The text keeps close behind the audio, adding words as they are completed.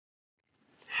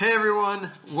Hey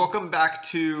everyone, welcome back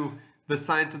to the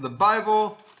Science of the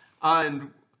Bible.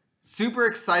 And super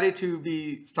excited to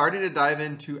be starting to dive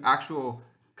into actual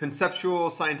conceptual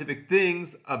scientific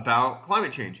things about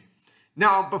climate change.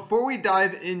 Now, before we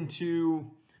dive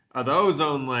into the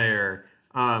ozone layer,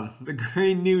 the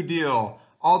Green New Deal,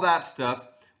 all that stuff,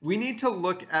 we need to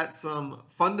look at some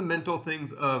fundamental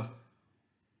things of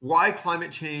why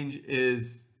climate change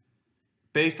is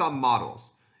based on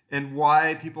models and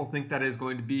why people think that is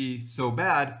going to be so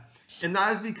bad. And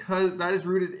that is because that is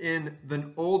rooted in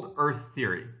the old Earth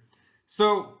theory.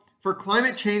 So for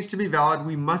climate change to be valid,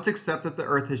 we must accept that the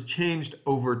Earth has changed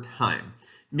over time,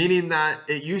 meaning that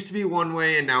it used to be one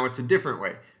way and now it's a different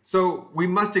way. So we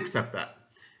must accept that.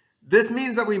 This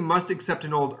means that we must accept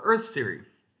an old Earth theory.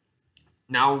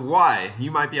 Now, why? You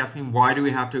might be asking, why do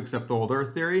we have to accept the old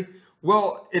Earth theory?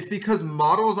 Well, it's because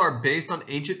models are based on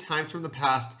ancient times from the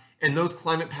past and those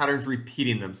climate patterns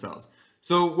repeating themselves.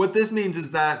 So what this means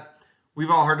is that we've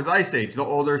all heard of the Ice Age. The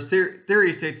old Earth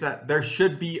theory states that there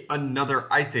should be another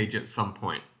Ice Age at some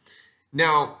point.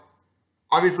 Now,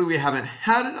 obviously we haven't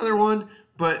had another one,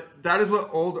 but that is what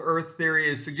old Earth theory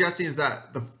is suggesting, is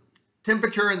that the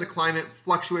temperature and the climate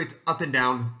fluctuates up and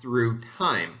down through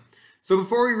time. So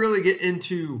before we really get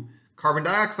into carbon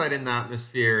dioxide in the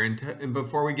atmosphere and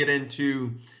before we get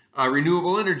into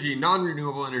renewable energy,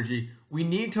 non-renewable energy, we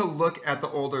need to look at the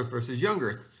old Earth versus young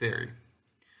Earth theory.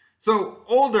 So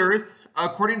old Earth,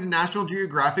 according to National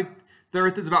Geographic, the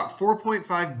Earth is about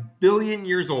 4.5 billion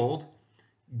years old,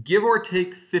 give or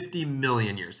take 50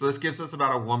 million years. So this gives us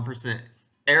about a 1%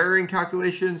 error in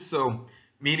calculations. So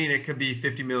meaning it could be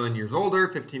 50 million years older,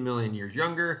 15 million years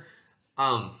younger.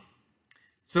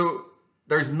 So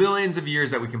there's millions of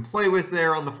years that we can play with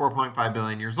there on the 4.5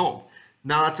 billion years old.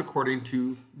 Now that's according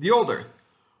to the old Earth.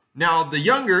 Now the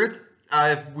young Earth,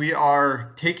 if we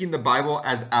are taking the Bible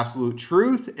as absolute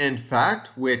truth and fact,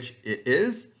 which it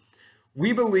is,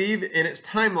 we believe in its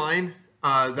timeline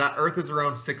that Earth is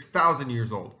around 6,000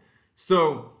 years old.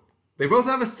 So they both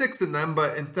have a 6 in them,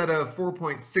 but instead of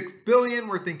 4.6 billion,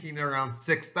 we're thinking around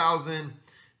 6,000.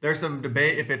 There's some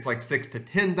debate if it's like 6 to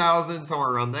 10,000,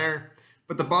 somewhere around there.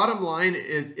 But the bottom line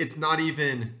is it's not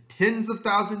even tens of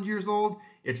thousands years old,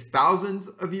 it's thousands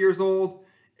of years old,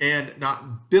 and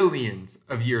not billions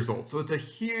of years old. So it's a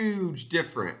huge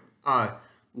difference.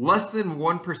 Less than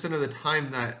 1% of the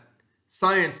time that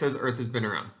science says Earth has been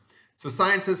around. So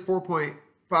science says 4.5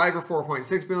 or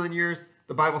 4.6 billion years.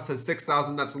 The Bible says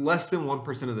 6,000. That's less than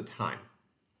 1% of the time.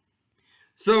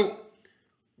 So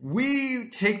we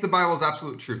take the Bible as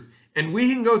absolute truth. And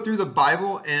we can go through the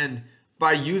Bible, and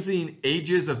by using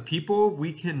ages of people,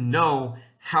 we can know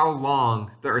how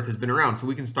long the Earth has been around. So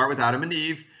we can start with Adam and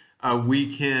Eve.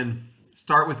 We can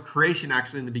start with creation,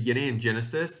 actually, in the beginning in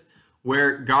Genesis,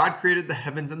 where God created the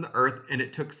heavens and the earth, and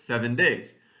it took 7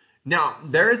 days. Now,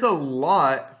 there is a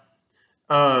lot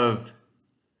of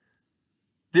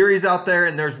theories out there,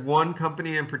 and there's one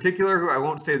company in particular who I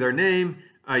won't say their name.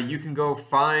 You can go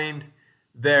find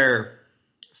their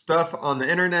stuff on the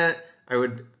internet. I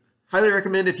would highly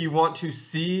recommend, if you want to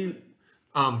see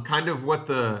kind of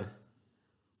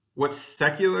what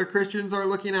secular Christians are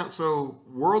looking at. So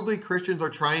worldly Christians are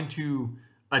trying to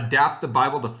adapt the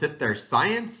Bible to fit their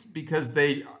science because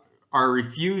they are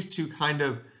refused to kind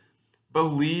of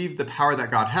believe the power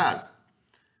that God has.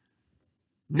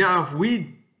 Now, if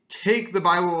we take the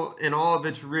Bible in all of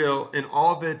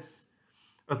its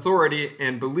authority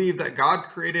and believe that God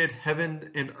created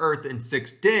heaven and earth in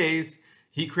 6 days,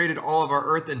 He created all of our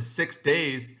earth in 6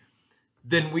 days,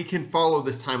 then we can follow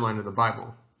this timeline of the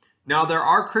Bible. Now, there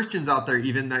are Christians out there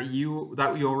even that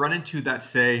you'll run into that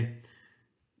say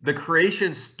the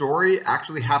creation story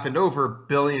actually happened over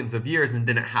billions of years and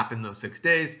didn't happen those 6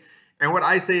 days. And what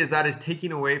I say is that is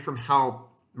taking away from how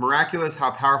miraculous,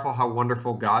 how powerful, how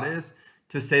wonderful God is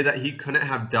to say that He couldn't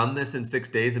have done this in 6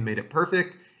 days and made it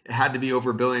perfect. It had to be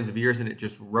over billions of years and it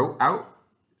just wrote out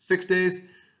 6 days.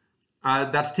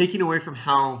 That's taking away from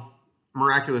how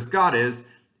miraculous God is.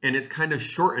 And it's kind of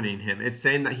shortening Him. It's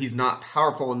saying that He's not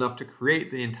powerful enough to create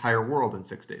the entire world in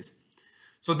 6 days.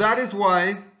 So that is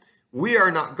why we are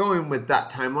not going with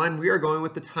that timeline. We are going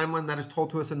with the timeline that is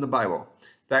told to us in the Bible,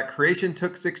 that creation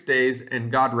took 6 days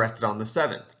and God rested on the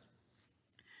 7th.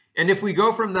 And if we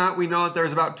go from that, we know that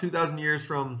there's about 2,000 years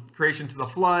from creation to the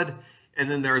flood. And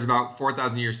then there was about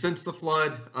 4,000 years since the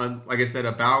flood. Like I said,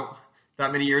 about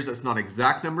that many years. That's not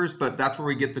exact numbers, but that's where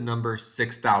we get the number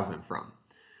 6,000 from.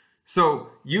 So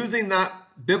using that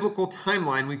biblical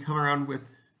timeline, we come around with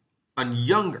a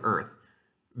young Earth,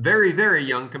 very, very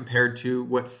young compared to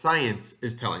what science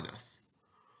is telling us.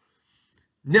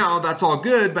 Now, that's all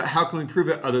good, but how can we prove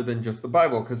it other than just the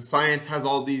Bible? Because science has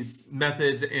all these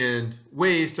methods and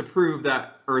ways to prove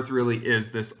that Earth really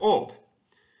is this old.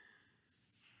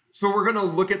 So we're going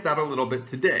to look at that a little bit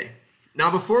today. Now,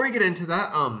 before we get into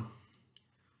that,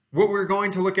 what we're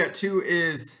going to look at too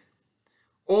is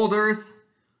old Earth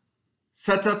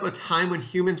sets up a time when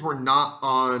humans were not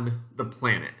on the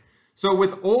planet. So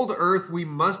with old Earth, we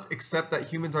must accept that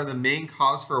humans are the main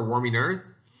cause for a warming Earth.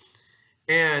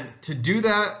 And to do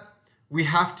that, we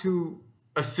have to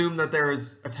assume that there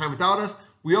is a time without us.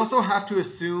 We also have to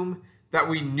assume that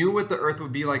we knew what the Earth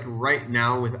would be like right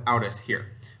now without us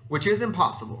here, which is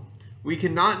impossible. We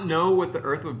cannot know what the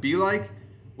Earth would be like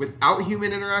without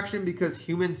human interaction because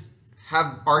humans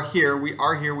are here, we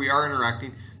are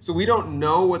interacting. So we don't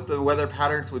know what the weather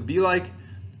patterns would be like.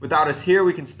 Without us here,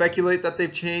 we can speculate that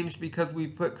they've changed because we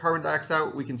put carbon dioxide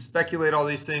out. We can speculate all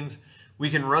these things. We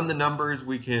can run the numbers.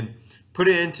 We can put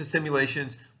it into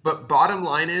simulations. But bottom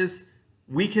line is,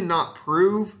 we cannot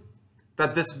prove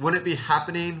that this wouldn't be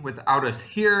happening without us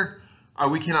here.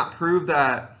 We cannot prove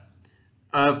that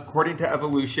according to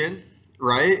evolution,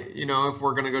 right? You know, if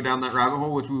we're going to go down that rabbit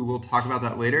hole, which we will talk about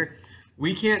that later,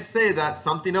 we can't say that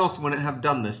something else wouldn't have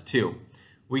done this too.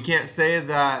 We can't say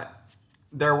that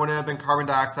there wouldn't have been carbon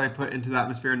dioxide put into the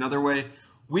atmosphere another way.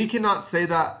 We cannot say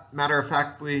that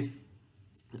matter-of-factly.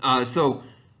 So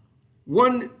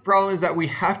one problem is that we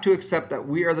have to accept that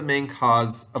we are the main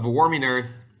cause of a warming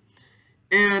Earth,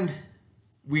 and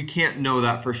we can't know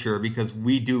that for sure because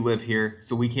we do live here,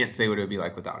 so we can't say what it would be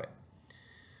like without it.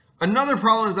 Another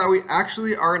problem is that we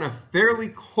actually are in a fairly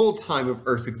cold time of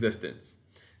Earth's existence.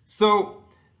 So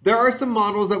there are some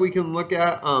models that we can look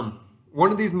at.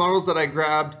 One of these models that I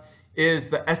grabbed is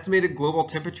the estimated global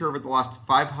temperature over the last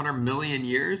 500 million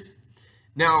years.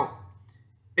 Now,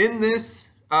 in this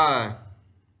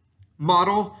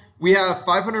model, we have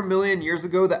 500 million years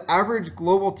ago, the average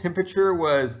global temperature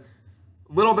was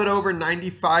a little bit over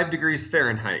 95 degrees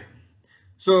Fahrenheit.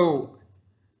 So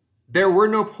there were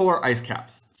no polar ice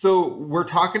caps. So we're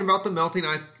talking about the melting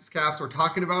ice caps. We're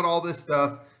talking about all this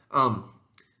stuff.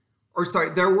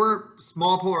 There were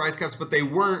small polar ice caps, but they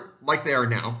weren't like they are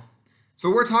now. So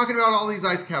we're talking about all these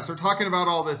ice caps. We're talking about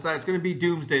all this, that it's going to be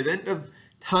doomsday, the end of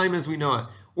time as we know it.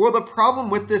 Well, the problem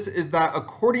with this is that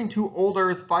according to old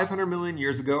Earth 500 million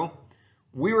years ago,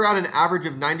 we were at an average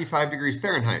of 95 degrees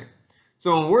Fahrenheit.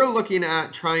 So when we're looking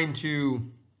at trying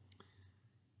to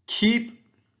keep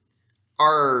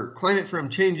our climate from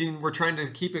changing, we're trying to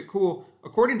keep it cool.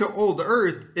 According to old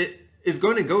Earth, it is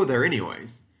going to go there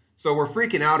anyways. So we're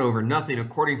freaking out over nothing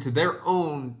according to their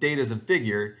own data and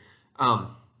figure.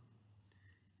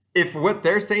 If what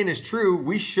they're saying is true,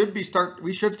 we should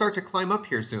start to climb up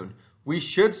here soon. We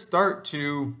should start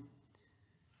to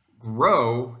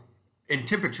grow in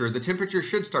temperature. The temperature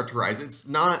should start to rise. It's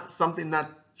not something that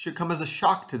should come as a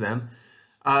shock to them,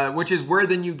 which is where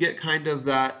then you get kind of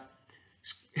that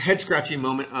head scratching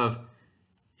moment of,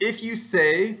 if you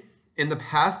say in the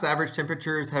past the average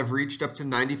temperatures have reached up to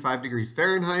 95 degrees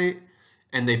Fahrenheit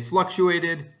and they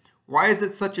fluctuated, why is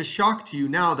it such a shock to you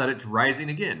now that it's rising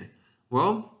again?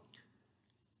 Well,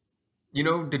 you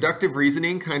know, deductive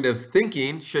reasoning kind of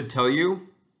thinking should tell you,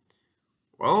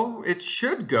 well, it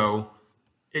should go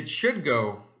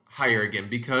higher again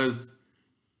because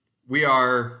we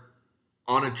are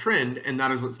on a trend, and that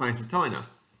is what science is telling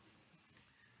us.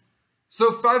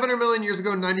 So 500 million years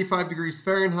ago, 95 degrees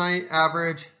Fahrenheit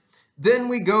average. Then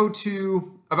we go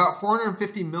to about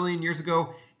 450 million years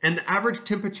ago, and the average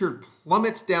temperature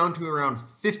plummets down to around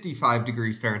 55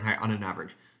 degrees Fahrenheit on an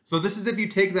average. So this is if you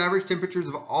take the average temperatures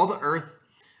of all the Earth,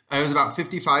 it was about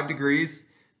 55 degrees.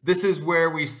 This is where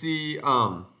we see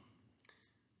the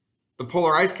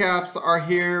polar ice caps are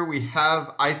here. We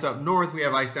have ice up north. We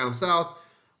have ice down south.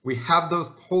 We have those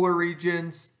polar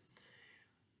regions.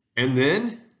 And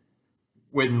then,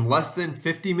 within less than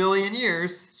 50 million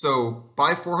years, so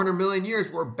by 400 million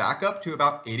years, we're back up to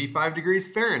about 85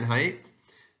 degrees Fahrenheit.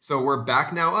 So we're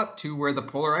back now up to where the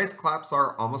polar ice caps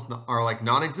are like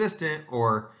non-existent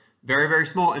or very, very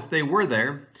small if they were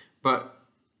there, but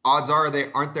odds are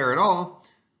they aren't there at all.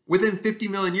 Within 50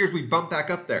 million years, we bump back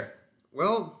up there.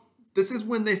 Well, this is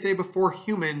when they say before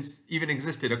humans even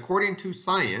existed. According to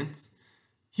science,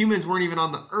 humans weren't even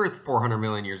on the Earth 400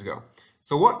 million years ago.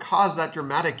 So what caused that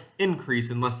dramatic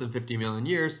increase in less than 50 million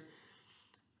years?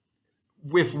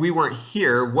 If we weren't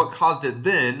here, what caused it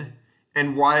then?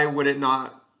 And why would it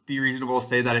not be reasonable to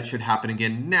say that it should happen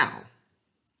again now?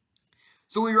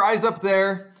 So we rise up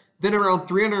there. Then around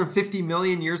 350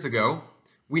 million years ago,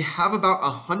 we have about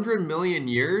 100 million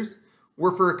years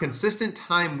where for a consistent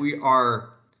time we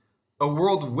are a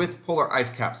world with polar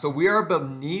ice caps. So we are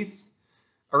beneath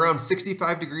around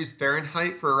 65 degrees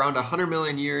Fahrenheit for around 100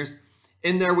 million years.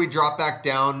 In there, we drop back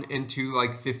down into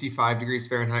like 55 degrees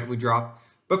Fahrenheit, we drop.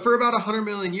 But for about 100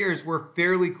 million years, we're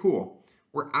fairly cool.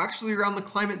 We're actually around the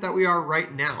climate that we are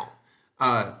right now.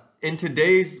 In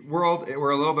today's world,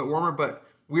 we're a little bit warmer, but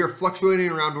we are fluctuating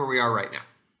around where we are right now.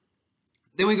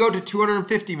 Then we go to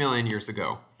 250 million years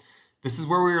ago. This is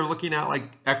where we were looking at like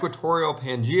equatorial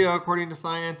Pangea, according to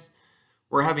science.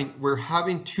 We're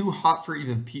having too hot for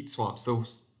even peat swamps. So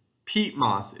peat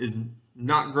moss is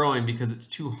not growing because it's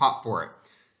too hot for it.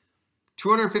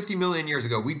 250 million years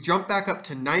ago, we jumped back up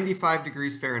to 95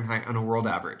 degrees Fahrenheit on a world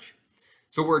average.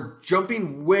 So we're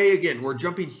jumping way again. We're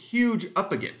jumping huge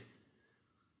up again.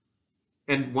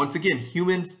 And once again,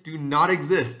 humans do not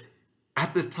exist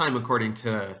at this time according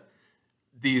to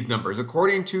these numbers.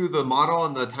 According to the model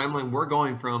and the timeline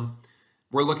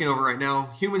we're looking over right now,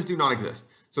 humans do not exist.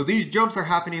 So these jumps are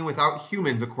happening without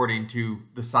humans according to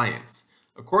the science.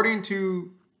 According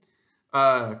to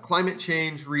climate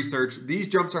change research, these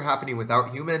jumps are happening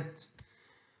without humans.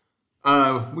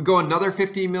 We go another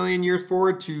 50 million years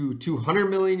forward to 200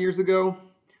 million years ago,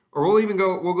 or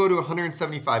we'll go to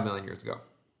 175 million years ago.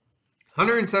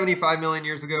 175 million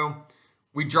years ago,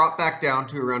 we drop back down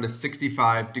to around a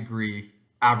 65 degree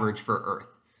average for Earth.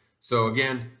 So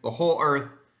again, the whole Earth,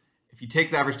 if you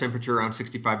take the average temperature around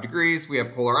 65 degrees, we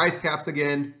have polar ice caps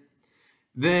again.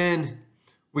 Then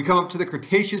we come up to the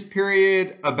Cretaceous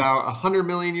period about 100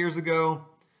 million years ago.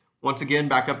 Once again,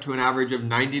 back up to an average of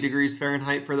 90 degrees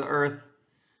Fahrenheit for the Earth.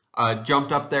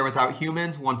 Jumped up there without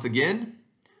humans once again.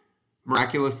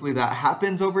 Miraculously, that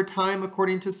happens over time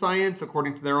according to science,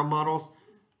 according to their own models.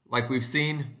 Like we've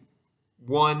seen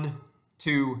 1,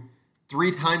 2,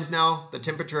 3 times now, the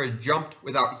temperature has jumped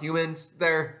without humans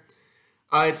there.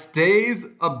 It stays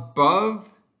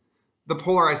above the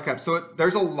polar ice cap. So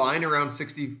there's a line around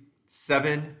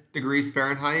 67 degrees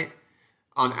Fahrenheit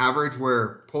on average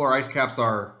where polar ice caps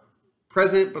are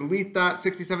present beneath that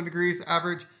 67 degrees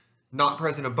average, not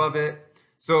present above it.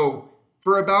 So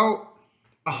for about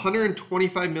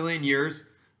 125 million years,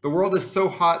 the world is so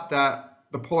hot that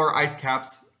the polar ice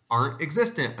caps aren't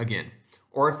existent again.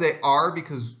 Or if they are,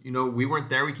 because we weren't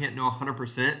there, we can't know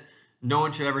 100%. No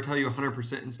one should ever tell you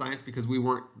 100% in science because we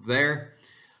weren't there.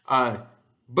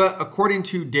 But according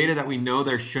to data that we know,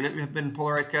 there shouldn't have been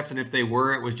polar ice caps, and if they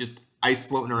were, it was just ice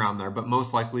floating around there, but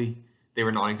most likely they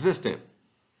were non-existent.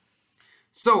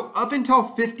 So up until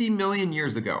 50 million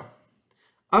years ago,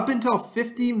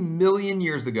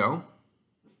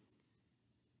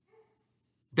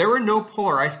 there were no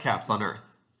polar ice caps on Earth.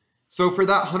 So for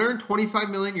that 125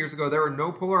 million years ago, there were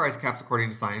no polar ice caps according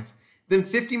to science. Then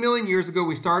 50 million years ago,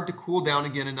 we started to cool down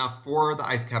again enough for the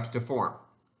ice caps to form.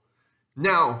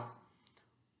 Now,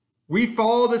 we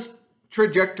follow this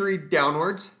trajectory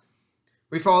downwards.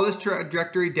 And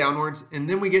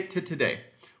then we get to today,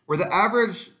 where the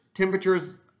average temperature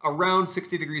is around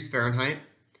 60 degrees Fahrenheit.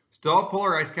 Still have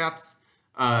polar ice caps.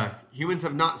 Humans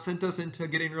have not sent us into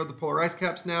getting rid of the polar ice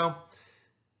caps now.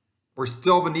 We're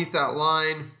still beneath that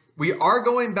line. We are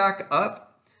going back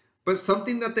up, but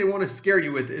something that they want to scare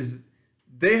you with is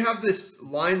they have this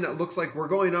line that looks like we're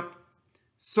going up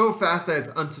so fast that it's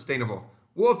unsustainable.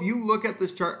 Well, if you look at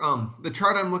this chart, the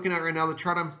chart I'm looking at right now, the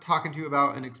chart I'm talking to you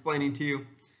about and explaining to you,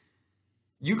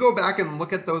 you go back and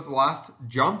look at those last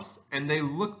jumps and they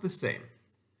look the same.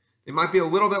 They might be a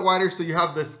little bit wider, so you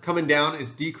have this coming down,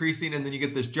 it's decreasing, and then you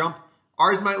get this jump.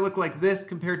 Ours might look like this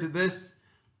compared to this,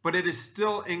 but it is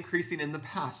still increasing in the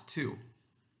past too.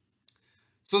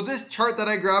 So this chart that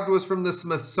I grabbed was from the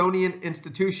Smithsonian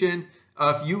Institution.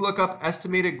 If you look up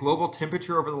estimated global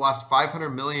temperature over the last 500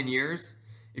 million years,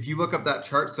 if you look up that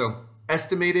chart, so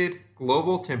estimated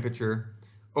global temperature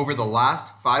over the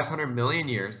last 500 million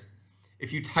years,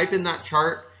 if you type in that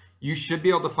chart, you should be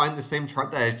able to find the same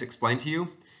chart that I just explained to you,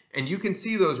 and you can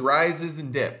see those rises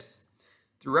and dips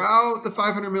throughout the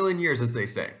 500 million years, as they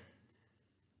say.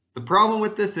 The problem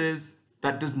with this is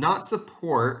that does not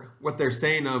support what they're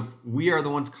saying of we are the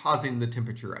ones causing the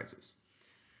temperature rises.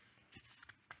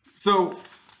 So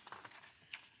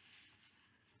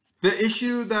the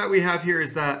issue that we have here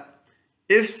is that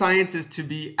if science is to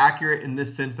be accurate in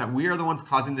this sense that we are the ones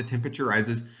causing the temperature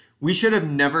rises, we should have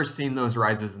never seen those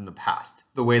rises in the past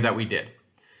the way that we did.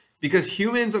 Because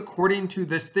humans, according to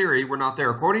this theory, were not there.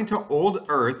 According to old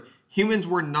Earth, humans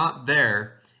were not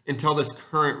there until this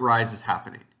current rise is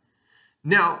happening.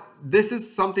 Now, this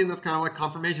is something that's kind of like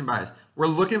confirmation bias. We're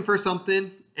looking for something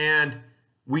and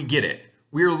we get it.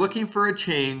 We are looking for a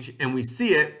change and we see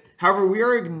it. However, we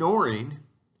are ignoring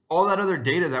all that other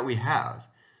data that we have.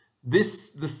 The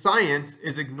science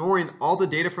is ignoring all the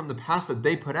data from the past that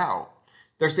they put out.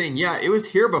 They're saying, yeah, it was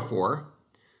here before,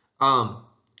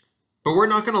 But we're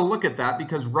not going to look at that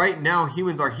because right now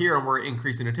humans are here and we're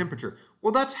increasing the temperature.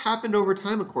 Well, that's happened over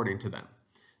time according to them.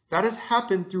 That has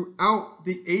happened throughout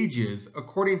the ages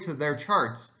according to their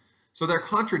charts. So they're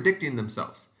contradicting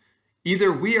themselves.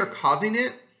 Either we are causing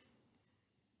it,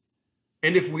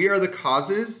 and if we are the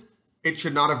causes, it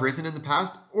should not have risen in the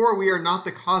past, or we are not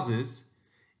the causes,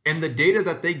 and the data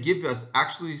that they give us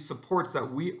actually supports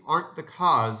that we aren't the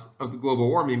cause of the global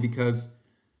warming because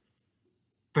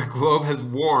the globe has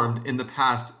warmed in the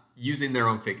past using their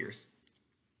own figures.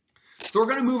 So we're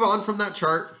going to move on from that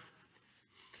chart.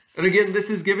 And again, this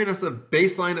is giving us a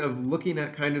baseline of looking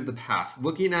at kind of the past,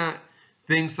 looking at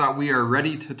things that we are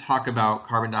ready to talk about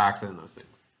carbon dioxide and those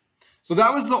things. So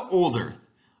that was the old Earth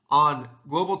on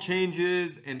global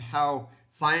changes and how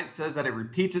science says that it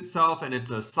repeats itself and it's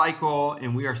a cycle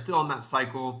and we are still in that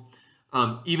cycle.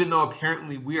 Even though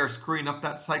apparently we are screwing up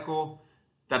that cycle,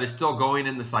 that is still going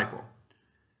in the cycle.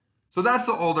 So that's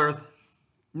the old Earth.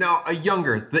 Now a young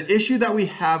Earth, the issue that we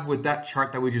have with that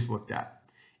chart that we just looked at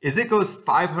is it goes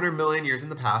 500 million years in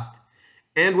the past.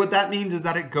 And what that means is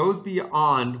that it goes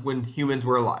beyond when humans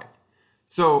were alive.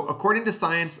 So according to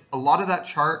science, a lot of that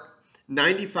chart,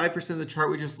 95% of the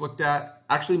chart we just looked at,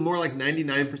 actually more like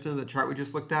 99% of the chart we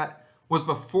just looked at, was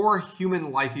before human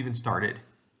life even started.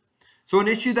 So an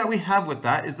issue that we have with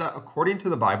that is that according to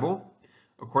the Bible,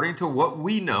 according to what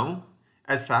we know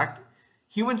as fact,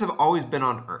 humans have always been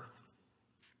on Earth.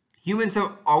 Humans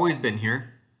have always been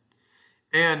here.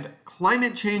 And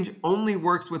climate change only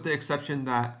works with the exception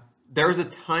that there is a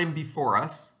time before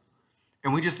us.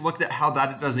 And we just looked at how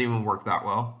that it doesn't even work that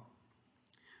well.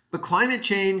 But climate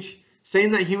change,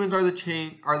 saying that humans are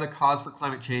the cause for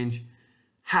climate change,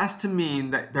 has to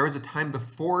mean that there was a time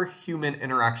before human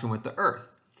interaction with the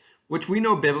Earth, which we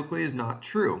know biblically is not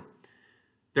true.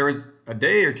 There was a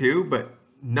day or two, but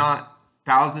not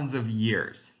thousands of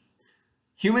years.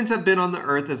 Humans have been on the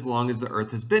Earth as long as the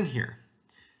Earth has been here.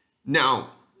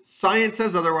 Now, science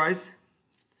says otherwise.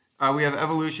 We have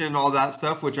evolution and all that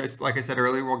stuff, which, like I said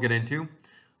earlier, we'll get into.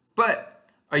 But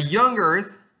a young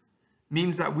Earth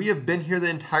means that we have been here the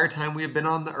entire time. We have been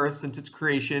on the Earth since its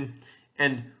creation,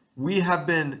 and we have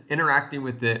been interacting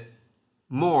with it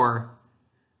more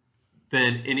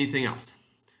than anything else.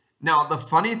 Now, the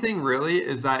funny thing really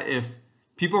is that if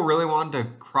people really wanted to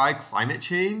cry climate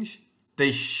change,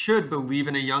 they should believe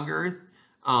in a young Earth,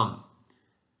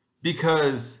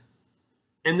 because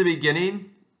in the beginning,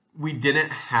 we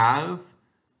didn't have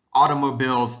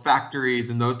automobiles, factories,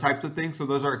 and those types of things. So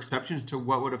those are exceptions to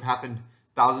what would have happened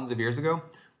thousands of years ago.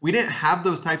 We didn't have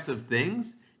those types of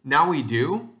things. Now we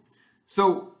do.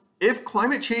 So if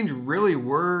climate change really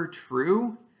were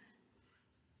true,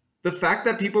 the fact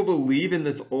that people believe in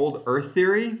this old Earth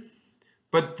theory,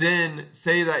 but then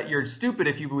say that you're stupid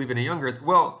if you believe in a young Earth,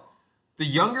 well, the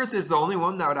young Earth is the only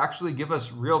one that would actually give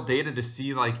us real data to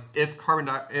see like if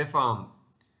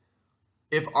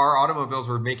our automobiles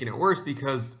were making it worse,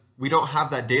 because we don't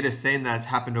have that data saying that it's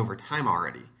happened over time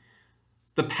already.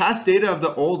 The past data of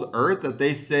the old Earth that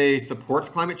they say supports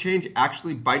climate change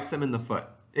actually bites them in the foot.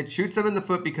 It shoots them in the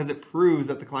foot because it proves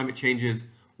that the climate changes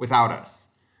without us.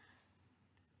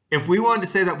 If we wanted to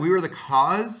say that we were the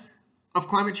cause of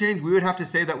climate change, we would have to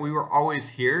say that we were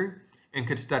always here and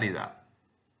could study that.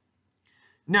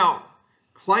 Now,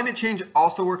 climate change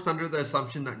also works under the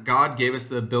assumption that God gave us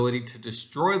the ability to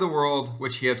destroy the world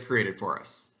which he has created for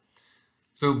us.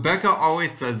 So Becca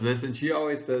always says this, and she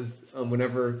always says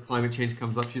whenever climate change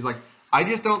comes up, she's like, I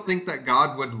just don't think that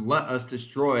God would let us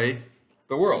destroy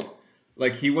the world.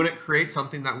 Like he wouldn't create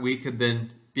something that we could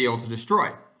then be able to destroy.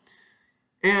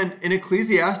 And in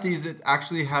Ecclesiastes, it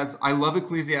actually has, I love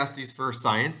Ecclesiastes for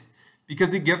science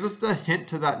because it gives us the hint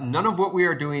to that none of what we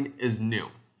are doing is new.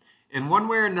 In one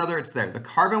way or another, it's there. The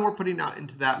carbon we're putting out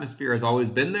into the atmosphere has always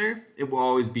been there. It will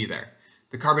always be there.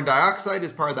 The carbon dioxide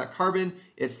is part of that carbon.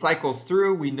 It cycles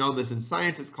through. We know this in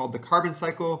science. It's called the carbon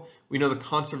cycle. We know the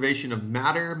conservation of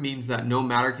matter means that no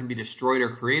matter can be destroyed or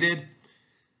created.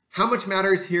 How much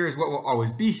matter is here is what will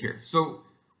always be here. So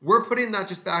we're putting that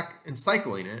just back and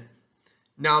cycling it.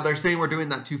 Now they're saying we're doing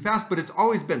that too fast, but it's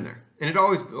always been there and it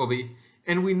always will be.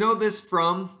 And we know this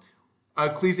from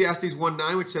Ecclesiastes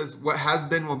 1:9, which says, what has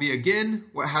been will be again,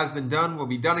 what has been done will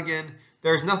be done again.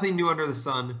 There is nothing new under the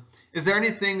sun. Is there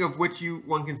anything of which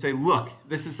one can say, look,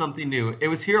 this is something new? It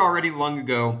was here already long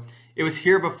ago. It was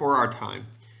here before our time.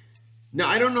 Now,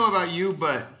 I don't know about you,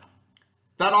 but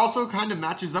that also kind of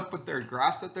matches up with their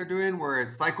graphs that they're doing where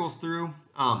it cycles through.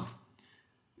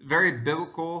 Very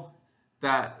biblical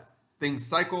that things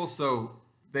cycle. So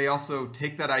they also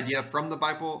take that idea from the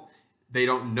Bible. They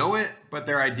don't know it, but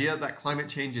their idea that climate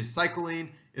change is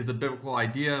cycling is a biblical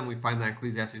idea, and we find that in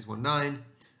Ecclesiastes 1:9.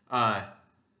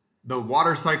 The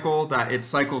water cycle, that it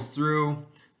cycles through,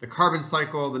 the carbon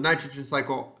cycle, the nitrogen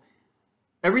cycle.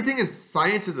 Everything in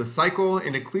science is a cycle,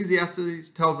 and Ecclesiastes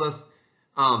tells us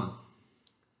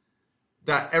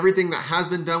that everything that has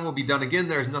been done will be done again.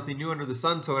 There is nothing new under the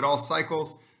sun, so it all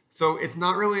cycles. So it's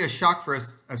not really a shock for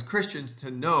us as Christians to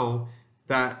know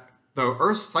that the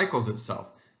earth cycles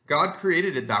itself. God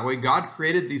created it that way. God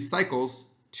created these cycles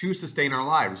to sustain our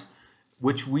lives,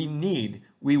 which we need.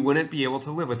 We wouldn't be able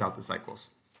to live without the cycles.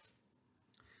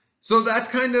 So that's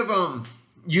kind of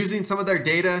using some of their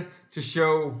data to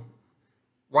show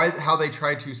how they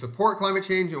try to support climate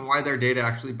change and why their data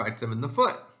actually bites them in the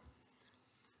foot.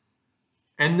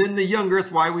 And then the young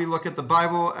earth, why we look at the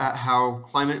Bible at how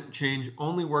climate change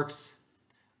only works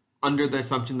under the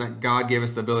assumption that God gave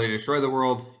us the ability to destroy the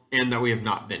world and that we have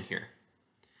not been here.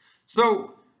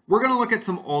 So we're going to look at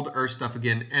some old earth stuff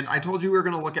again. And I told you we were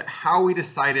going to look at how we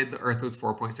decided the earth was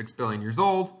 4.6 billion years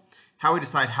old, how we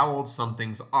decide how old some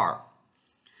things are.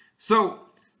 So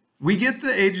we get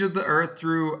the age of the earth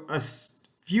through a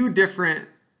few different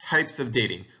types of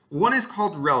dating. One is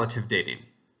called relative dating.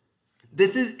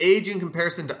 This is age in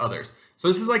comparison to others. So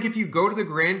this is like if you go to the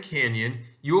Grand Canyon,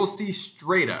 you will see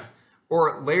strata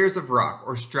or layers of rock,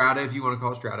 or strata if you want to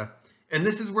call it strata. And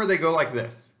this is where they go like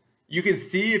this. You can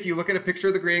see, if you look at a picture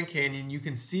of the Grand Canyon, you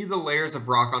can see the layers of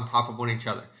rock on top of one each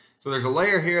other. So there's a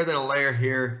layer here, then a layer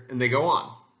here, and they go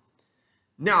on.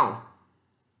 Now,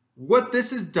 what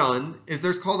this has done is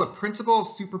there's called a principle of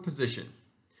superposition.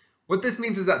 What this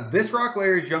means is that this rock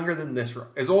layer is younger than this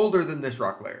rock, is older than this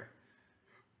rock layer.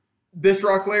 This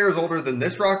rock layer is older than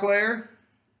this rock layer.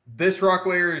 This rock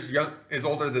layer is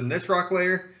older than this rock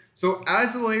layer. So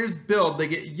as the layers build, they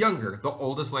get younger. The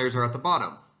oldest layers are at the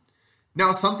bottom.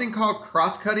 Now, something called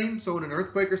cross-cutting, so when an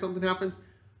earthquake or something happens,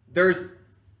 there's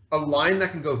a line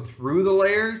that can go through the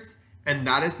layers, and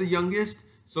that is the youngest.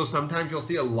 So sometimes you'll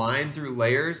see a line through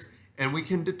layers, and we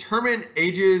can determine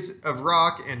ages of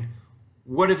rock and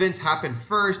what events happened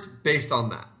first based on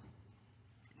that.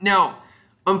 Now,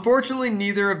 unfortunately,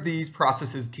 neither of these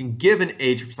processes can give an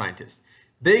age for scientists.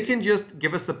 They can just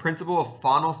give us the principle of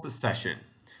faunal succession.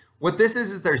 What this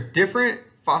is there's different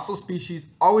fossil species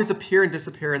always appear and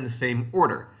disappear in the same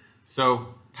order.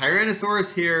 So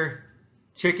Tyrannosaurus here,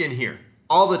 chicken here,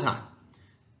 all the time.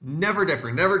 Never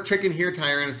different, never chicken here,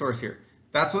 Tyrannosaurus here.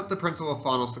 That's what the principle of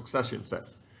faunal succession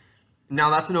says.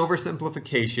 Now that's an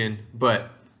oversimplification,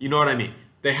 but you know what I mean.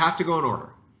 They have to go in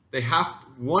order.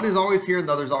 One is always here and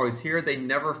the other is always here. They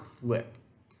never flip.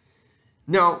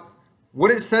 Now, what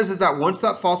it says is that once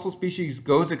that fossil species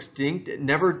goes extinct,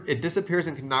 it disappears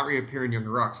and cannot reappear in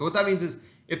younger rocks. So what that means is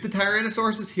if the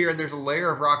Tyrannosaurus is here and there's a layer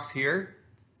of rocks here,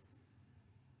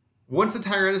 once the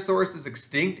Tyrannosaurus is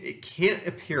extinct, it can't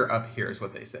appear up here is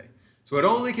what they say. So it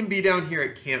only can be down here,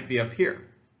 it can't be up here.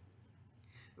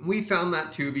 And we found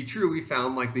that to be true. We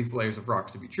found like these layers of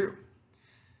rocks to be true.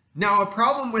 Now, a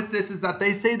problem with this is that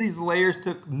they say these layers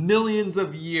took millions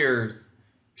of years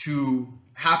to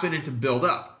happen and to build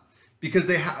up because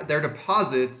they're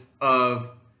deposits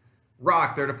of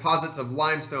rock, they're deposits of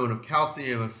limestone, of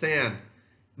calcium, of sand.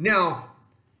 Now,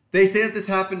 they say that this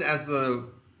happened as the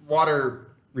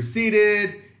water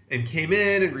receded and came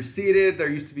in and receded. There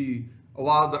used to be a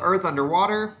lot of the earth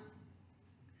underwater.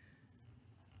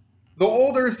 The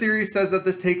old Earth theory says that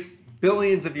this takes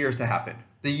billions of years to happen.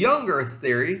 The young Earth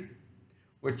theory,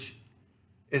 which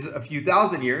is a few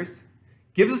thousand years,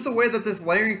 gives us a way that this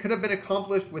layering could have been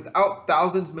accomplished without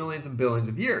thousands, millions, and billions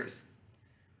of years.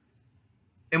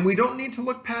 And we don't need to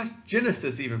look past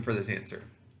Genesis even for this answer.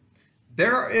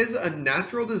 There is a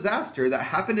natural disaster that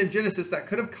happened in Genesis that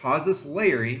could have caused this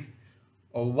layering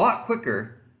a lot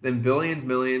quicker than billions,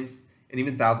 millions, and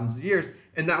even thousands of years,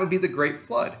 and that would be the Great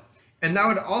Flood. And that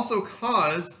would also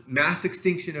cause mass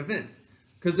extinction events,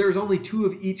 because there's only two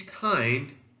of each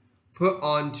kind put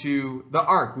onto the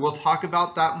ark. We'll talk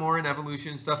about that more in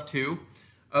evolution stuff too.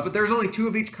 But there's only two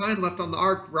of each kind left on the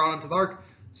ark, brought onto the ark.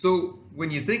 So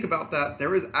when you think about that, there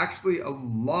was actually a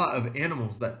lot of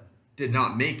animals that did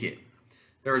not make it.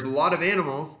 There was a lot of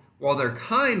animals, while their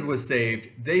kind was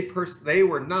saved, they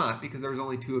were not, because there was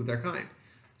only two of their kind.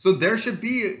 So there should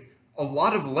be a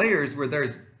lot of layers where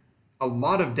there's a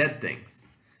lot of dead things.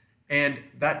 And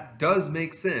that does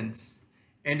make sense.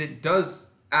 And it does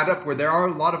add up where there are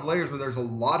a lot of layers where there's a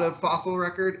lot of fossil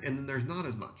record and then there's not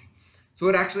as much. So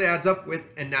it actually adds up with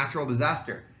a natural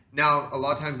disaster. Now, a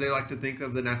lot of times they like to think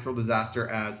of the natural disaster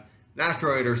as an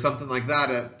asteroid or something like that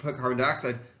to put carbon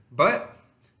dioxide, but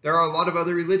there are a lot of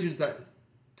other religions that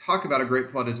talk about a great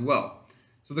flood as well.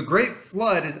 So the Great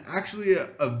Flood is actually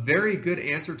a very good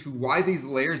answer to why these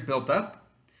layers built up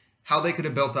how they could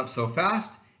have built up so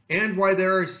fast, and why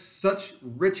there are such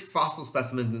rich fossil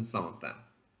specimens in some of them.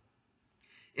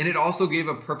 And it also gave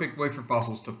a perfect way for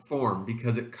fossils to form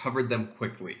because it covered them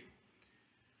quickly.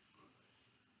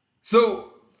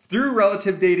 So through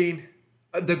relative dating,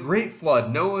 the Great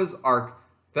Flood, Noah's Ark,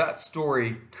 that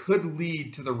story could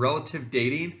lead to the relative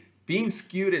dating being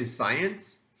skewed in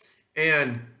science,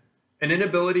 and an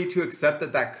inability to accept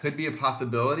that that could be a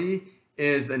possibility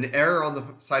is an error on the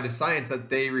side of science, that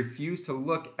they refuse to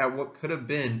look at what could have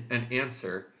been an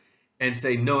answer and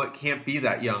say, no, it can't be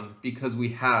that young because we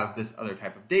have this other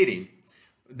type of dating.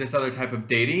 This other type of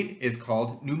dating is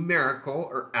called numerical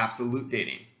or absolute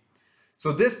dating.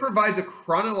 So this provides a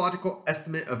chronological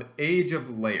estimate of age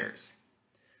of layers.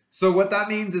 So what that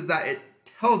means is that it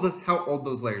tells us how old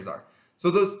those layers are. So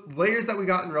those layers that we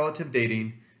got in relative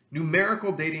dating,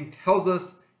 numerical dating tells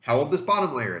us how old this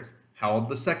bottom layer is, how old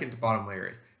the second to bottom layer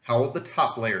is, how old the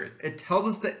top layer is. It tells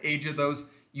us the age of those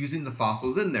using the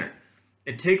fossils in there.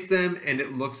 It takes them and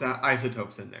it looks at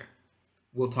isotopes in there.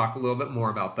 We'll talk a little bit more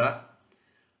about that.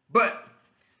 But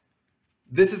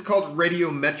this is called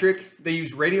radiometric. They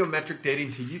use radiometric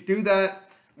dating to do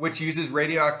that, which uses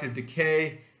radioactive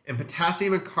decay, and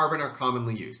potassium and carbon are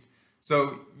commonly used.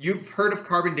 So you've heard of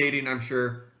carbon dating, I'm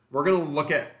sure. We're going to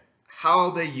look at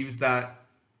how they use that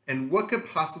and what could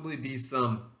possibly be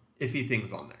some iffy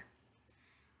things on there.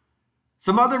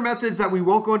 Some other methods that we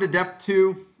won't go into depth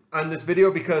to on this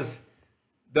video because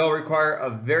they'll require a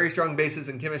very strong basis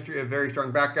in chemistry, a very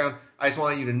strong background. I just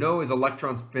want you to know is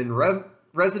electron spin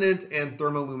resonance and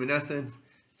thermoluminescence.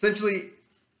 Essentially,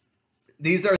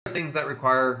 these are things that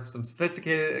require some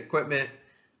sophisticated equipment.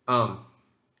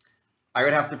 I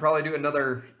would have to probably do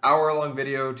another hour-long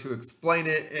video to explain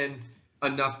it in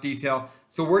enough detail.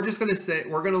 So we're just going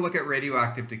to look at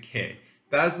radioactive decay.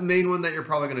 That is the main one that you're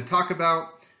probably going to talk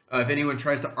about. If anyone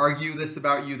tries to argue this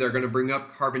about you, they're going to bring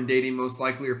up carbon dating most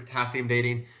likely, or potassium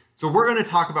dating. So we're going to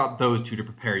talk about those two to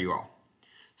prepare you all.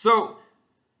 So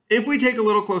if we take a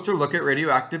little closer look at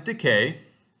radioactive decay,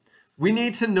 we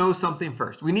need to know something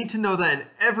first. We need to know that in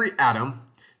every atom,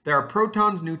 there are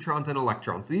protons, neutrons, and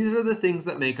electrons. These are the things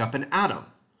that make up an atom.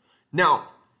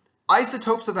 Now,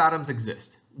 isotopes of atoms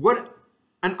exist. What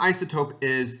an isotope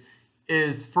is,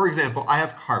 for example, I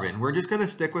have carbon. We're just going to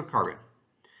stick with carbon.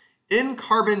 In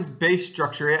carbon's base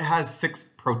structure, it has 6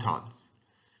 protons.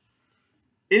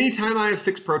 Anytime I have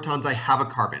 6 protons, I have a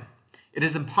carbon. It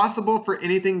is impossible for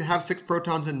anything to have 6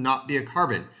 protons and not be a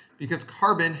carbon, because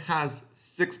carbon has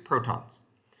 6 protons.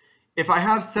 If I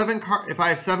have 7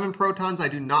 protons, I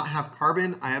do not have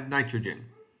carbon, I have nitrogen.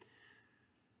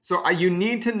 So you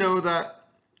need to know that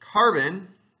carbon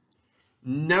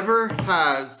never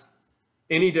has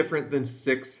any different than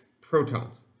 6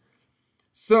 protons.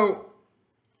 So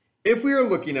if we are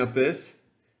looking at this,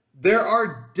 there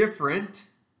are different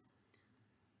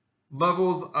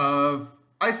levels of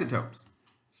isotopes.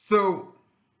 So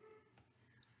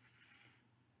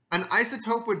an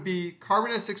isotope would be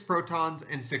carbon has 6 protons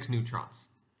and 6 neutrons.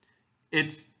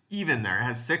 It's even there, it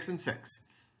has 6 and 6.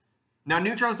 Now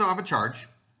neutrons don't have a charge,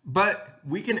 but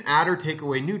we can add or take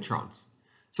away neutrons.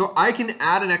 So I can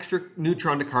add an extra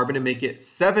neutron to carbon and make it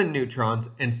 7 neutrons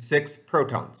and 6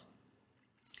 protons.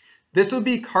 This would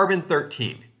be carbon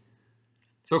 13.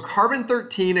 So carbon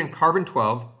 13 and carbon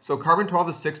 12. So carbon 12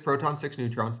 is 6 protons, 6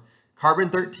 neutrons. Carbon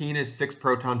 13 is 6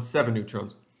 protons, 7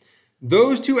 neutrons.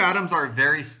 Those two atoms are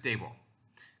very stable.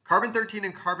 Carbon 13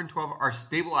 and carbon 12 are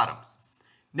stable atoms.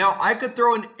 Now I could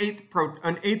throw an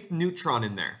eighth neutron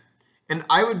in there, and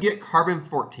I would get carbon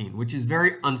 14, which is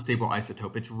very unstable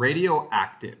isotope. It's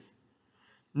radioactive.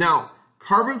 Now,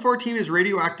 carbon 14 is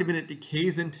radioactive and it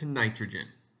decays into nitrogen.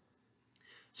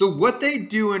 So what they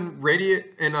do in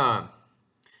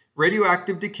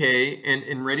radioactive decay and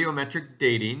in radiometric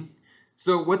dating,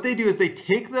 so what they do is they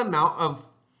take the amount of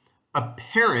a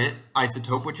parent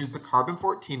isotope, which is the carbon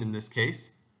 14 in this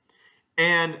case,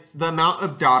 and the amount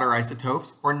of daughter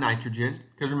isotopes, or nitrogen,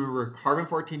 because remember, carbon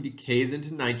 14 decays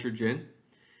into nitrogen.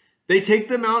 They take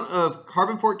the amount of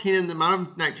carbon 14 and the amount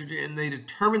of nitrogen, and they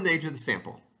determine the age of the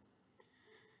sample.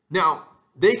 Now,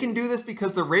 they can do this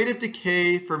because the rate of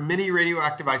decay for many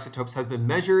radioactive isotopes has been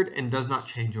measured and does not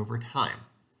change over time.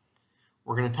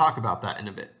 We're going to talk about that in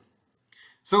a bit.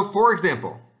 So, for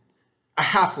example, a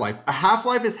half-life. A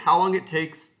half-life is how long it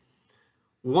takes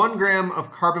 1 gram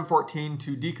of carbon 14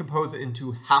 to decompose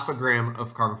into half a gram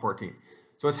of carbon 14.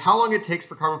 So it's how long it takes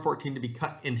for carbon 14 to be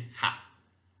cut in half.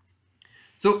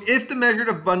 So if the measured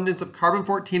abundance of carbon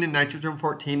 14 and nitrogen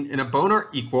 14 in a bone are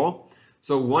equal,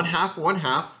 so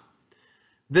 1/2,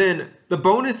 then the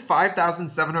bone is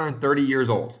 5,730 years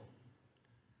old.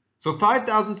 So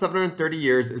 5,730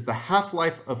 years is the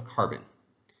half-life of carbon.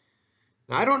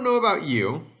 Now, I don't know about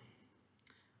you,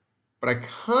 but I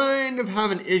kind of have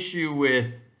an issue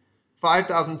with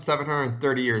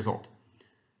 5,730 years old.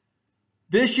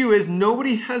 The issue is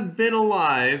nobody has been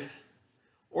alive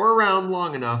or around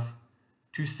long enough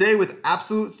to say with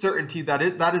absolute certainty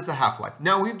that that is the half-life.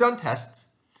 Now, we've done tests.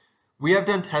 We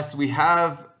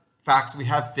have facts, we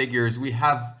have figures, we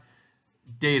have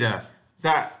data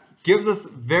that gives us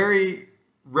very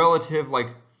relative,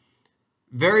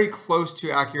 very close to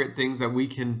accurate things that we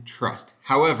can trust.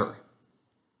 However,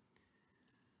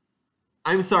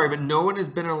 I'm sorry, but no one has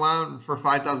been around for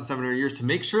 5,700 years to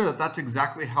make sure that that's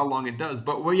exactly how long it does.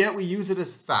 But yet we use it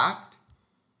as fact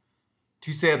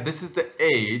to say that this is the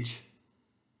age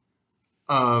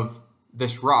of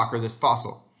this rock or this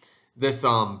fossil, this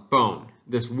bone,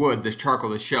 this wood, this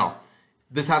charcoal, this shell.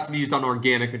 This has to be used on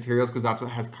organic materials because that's what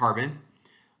has carbon.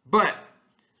 But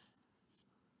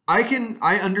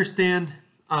I understand,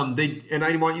 and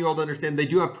I want you all to understand, they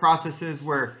do have processes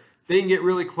where they can get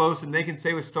really close and they can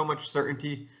say with so much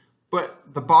certainty.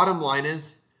 But the bottom line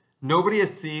is, nobody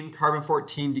has seen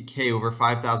carbon-14 decay over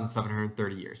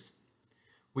 5,730 years.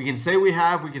 We can say we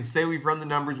have, we can say we've run the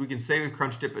numbers, we can say we've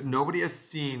crunched it, but nobody has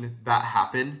seen that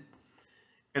happen.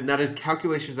 And that is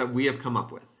calculations that we have come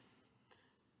up with.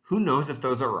 Who knows if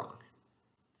those are wrong?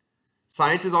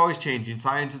 Science is always changing.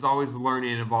 Science is always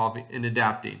learning and evolving and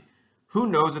adapting. Who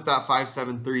knows if that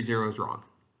 5730 is wrong?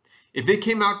 If it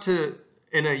came out in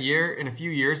a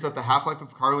few years that the half-life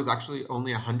of carbon was actually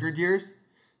only 100 years,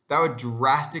 that would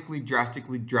drastically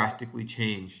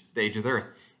change the age of the Earth.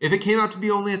 If it came out to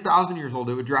be only 1,000 years old,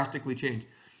 it would drastically change.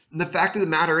 And the fact of the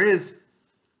matter is,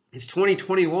 it's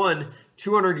 2021.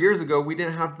 200 years ago, we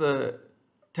didn't have the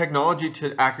technology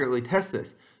to accurately test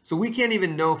this. So we can't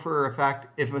even know for a fact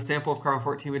if a sample of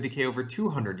carbon-14 would decay over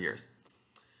 200 years.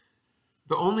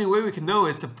 The only way we can know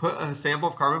is to put a sample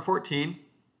of carbon-14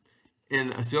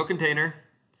 in a sealed container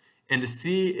and to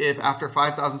see if after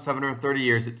 5,730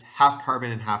 years it's half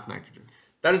carbon and half nitrogen.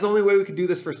 That is the only way we can do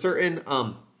this for certain.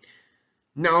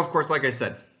 Now, of course, like I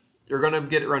said, you're going to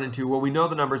get it run into, well, we know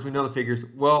the numbers, we know the figures.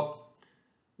 Well,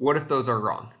 what if those are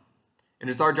wrong? And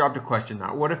it's our job to question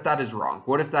that. What if that is wrong?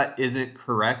 What if that isn't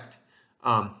correct?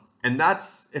 And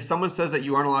that's, if someone says that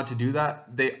you aren't allowed to do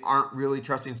that, they aren't really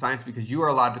trusting science because you are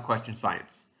allowed to question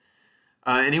science.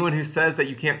 Anyone who says that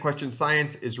you can't question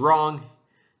science is wrong.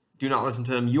 Do not listen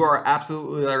to them. You are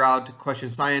absolutely allowed to question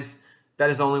science. That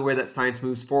is the only way that science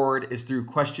moves forward, is through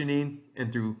questioning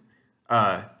and through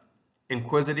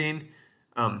inquisiting.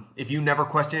 If you never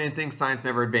question anything, science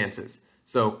never advances.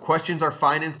 So questions are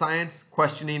fine in science.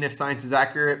 Questioning if science is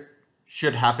accurate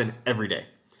should happen every day.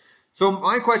 So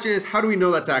my question is, how do we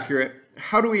know that's accurate?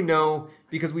 How do we know?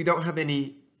 Because we don't have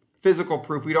any physical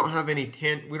proof. We don't have any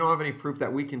proof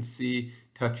that we can see,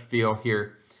 touch, feel,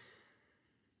 hear.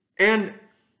 And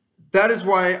that is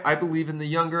why I believe in the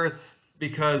young Earth,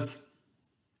 because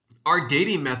our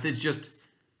dating methods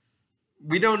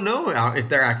we don't know if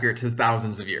they're accurate to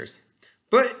thousands of years.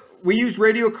 But we use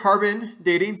radiocarbon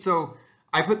dating, so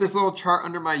I put this little chart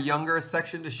under my young Earth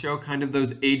section to show kind of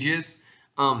those ages.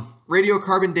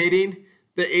 Radiocarbon dating,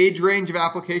 the age range of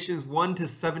application is 1 to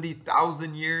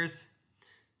 70,000 years.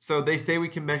 So they say we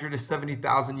can measure to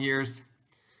 70,000 years.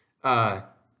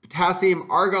 Potassium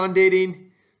argon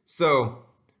dating, so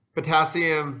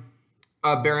potassium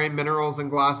bearing minerals and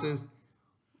glasses,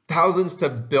 thousands to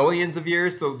billions of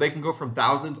years. So they can go from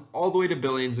thousands all the way to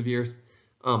billions of years.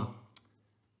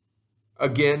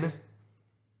 Again,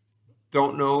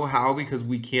 don't know how, because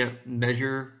we can't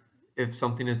measure if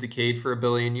something is decayed for 1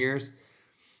 billion years.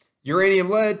 Uranium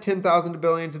lead, 10,000 to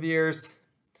billions of years.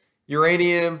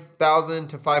 Uranium, 1,000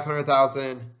 to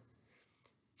 500,000.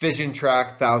 Fission track,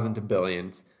 1,000 to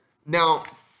billions. Now,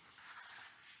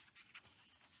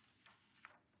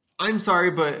 I'm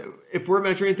sorry, but if we're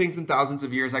measuring things in thousands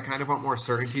of years, I kind of want more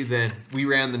certainty than we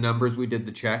ran the numbers, we did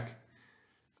the check.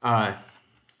 I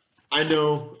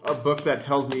know a book that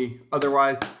tells me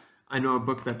otherwise. I know a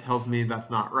book that tells me that's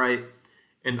not right.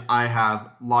 And I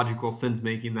have logical sense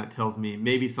making that tells me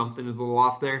maybe something is a little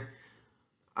off there.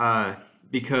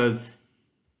 Because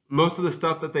most of the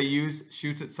stuff that they use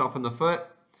shoots itself in the foot.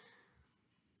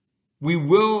 We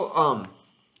will,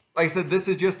 like I said, this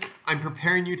is just, I'm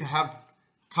preparing you to have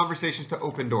conversations to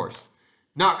open doors.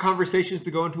 Not conversations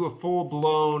to go into a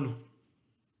full-blown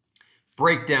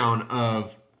breakdown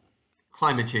of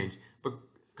climate change, but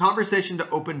conversation to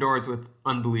open doors with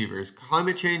unbelievers.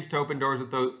 Climate change to open doors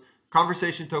with those,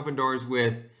 conversation to open doors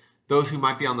with those who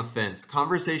might be on the fence.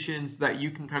 Conversations that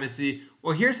you can kind of see,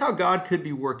 well, here's how God could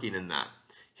be working in that.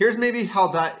 Here's maybe how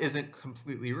that isn't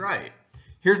completely right.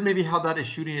 here's maybe how that is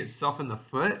shooting itself in the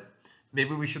foot.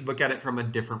 Maybe we should look at it from a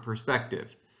different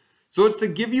perspective. So it's to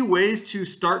give you ways to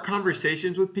start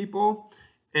conversations with people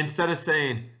instead of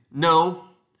saying, no,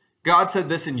 God said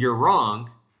this and you're wrong.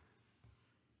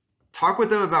 Talk with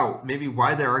them about maybe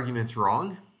why their argument's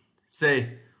wrong. Say,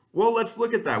 well, let's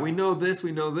look at that. We know this,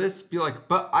 we know this. Be like,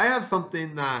 but I have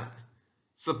something that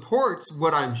supports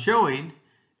what I'm showing,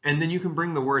 and then you can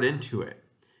bring the word into it.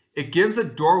 It gives a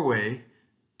doorway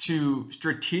to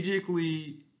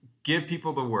strategically give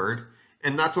people the word,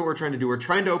 and that's what we're trying to do. We're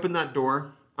trying to open that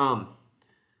door. I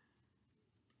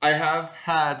have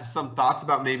had some thoughts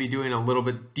about maybe doing a little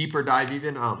bit deeper dive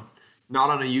even, not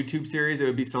on a YouTube series. It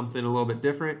would be something a little bit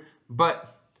different.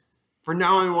 But for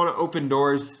now, I want to open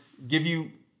doors, give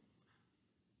you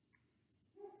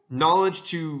knowledge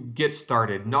to get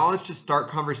started, knowledge to start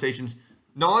conversations,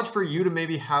 knowledge for you to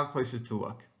maybe have places to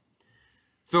look.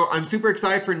 So I'm super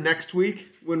excited for next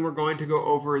week when we're going to go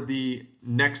over the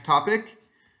next topic,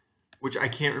 which I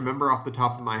can't remember off the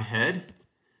top of my head.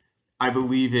 I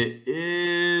believe it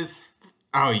is,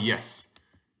 oh yes.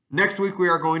 Next week we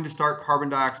are going to start carbon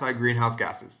dioxide, greenhouse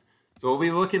gases. So we'll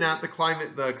be looking at the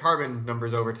carbon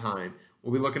numbers over time.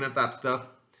 We'll be looking at that stuff.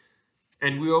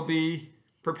 And we will be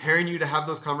preparing you to have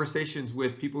those conversations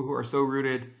with people who are so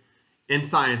rooted in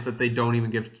science that they don't even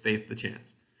give faith the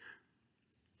chance.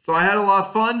 So I had a lot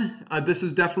of fun. This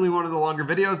is definitely one of the longer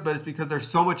videos, but it's because there's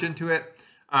so much into it.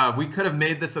 We could have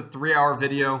made this a 3-hour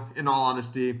video, in all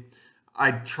honesty.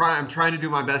 I'm trying to do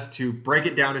my best to break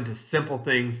it down into simple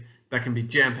things that can be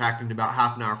jam-packed into about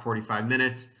half an hour, 45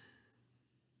 minutes.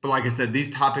 But like I said,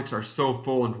 these topics are so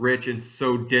full and rich and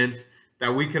so dense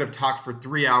that we could have talked for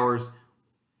 3 hours,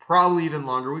 probably even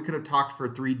longer. We could have talked for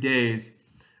 3 days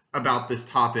about this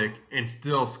topic and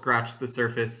still scratch the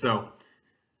surface. So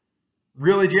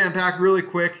really jam-packed, really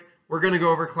quick. We're going to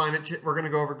go over we're going to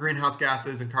go over greenhouse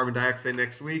gases and carbon dioxide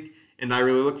next week, and I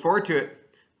really look forward to it.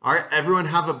 All right, everyone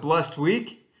have a blessed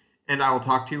week, and I will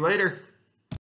talk to you later.